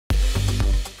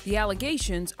The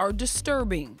allegations are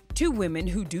disturbing. Two women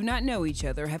who do not know each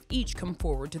other have each come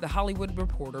forward to The Hollywood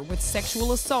Reporter with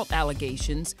sexual assault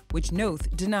allegations, which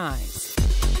Noth denies.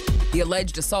 The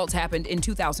alleged assaults happened in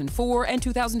 2004 and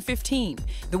 2015.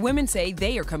 The women say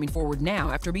they are coming forward now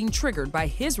after being triggered by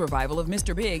his revival of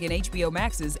Mr. Big and HBO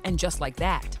Max's And Just Like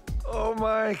That. Oh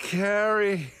my,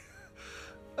 Carrie.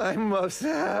 I must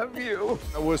have you.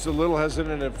 I was a little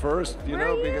hesitant at first,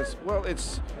 because, well,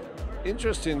 it's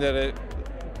interesting that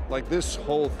like this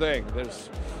whole thing, there's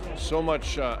so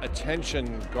much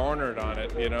attention garnered on it,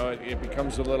 it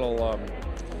becomes a little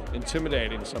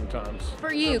intimidating sometimes.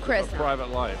 For you, Chris.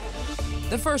 Private life.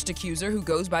 The first accuser, who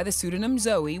goes by the pseudonym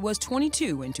Zoe, was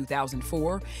 22 in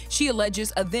 2004. She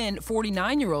alleges a then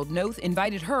 49-year-old Noth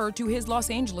invited her to his Los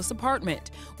Angeles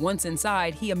apartment. Once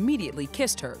inside, he immediately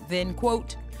kissed her, then,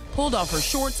 quote, pulled off her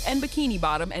shorts and bikini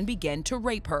bottom and began to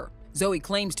rape her. Zoe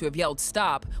claims to have yelled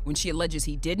stop. When she alleges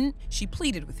he didn't, she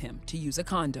pleaded with him to use a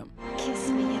condom. Kiss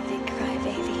me, you big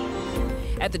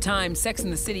crybaby. At the time, Sex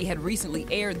and the City had recently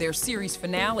aired their series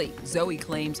finale. Zoe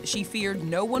claims she feared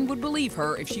no one would believe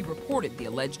her if she reported the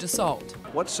alleged assault.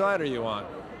 What side are you on?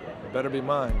 It better be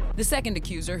mine. The second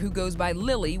accuser, who goes by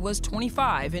Lily, was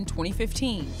 25 in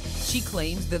 2015. She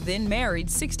claims the then married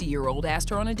 60-year-old asked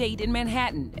her on a date in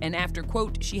Manhattan, and after,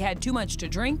 quote, she had too much to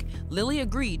drink, Lily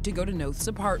agreed to go to Noth's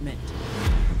apartment.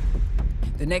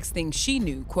 The next thing she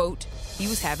knew, quote, he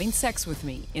was having sex with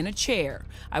me in a chair.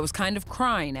 I was kind of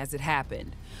crying as it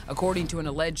happened. According to an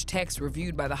alleged text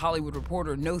reviewed by The Hollywood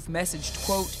Reporter, Noth messaged,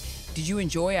 quote, did you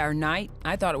enjoy our night?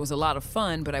 I thought it was a lot of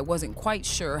fun, but I wasn't quite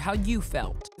sure how you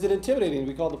felt. Is it intimidating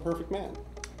to be called the perfect man?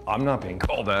 I'm not being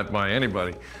called that by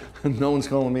anybody. No one's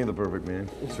calling me the perfect man.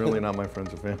 Certainly not my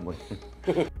friends or family.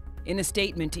 In a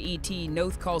statement to ET,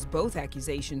 Noth calls both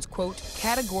accusations, quote,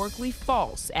 categorically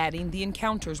false, adding the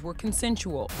encounters were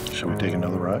consensual. Should we take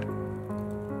another ride?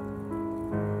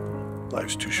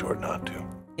 Life's too short not to.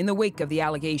 In the wake of the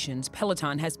allegations,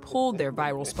 Peloton has pulled their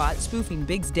viral spot spoofing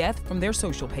Big's death from their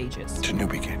social pages. To new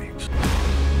beginnings.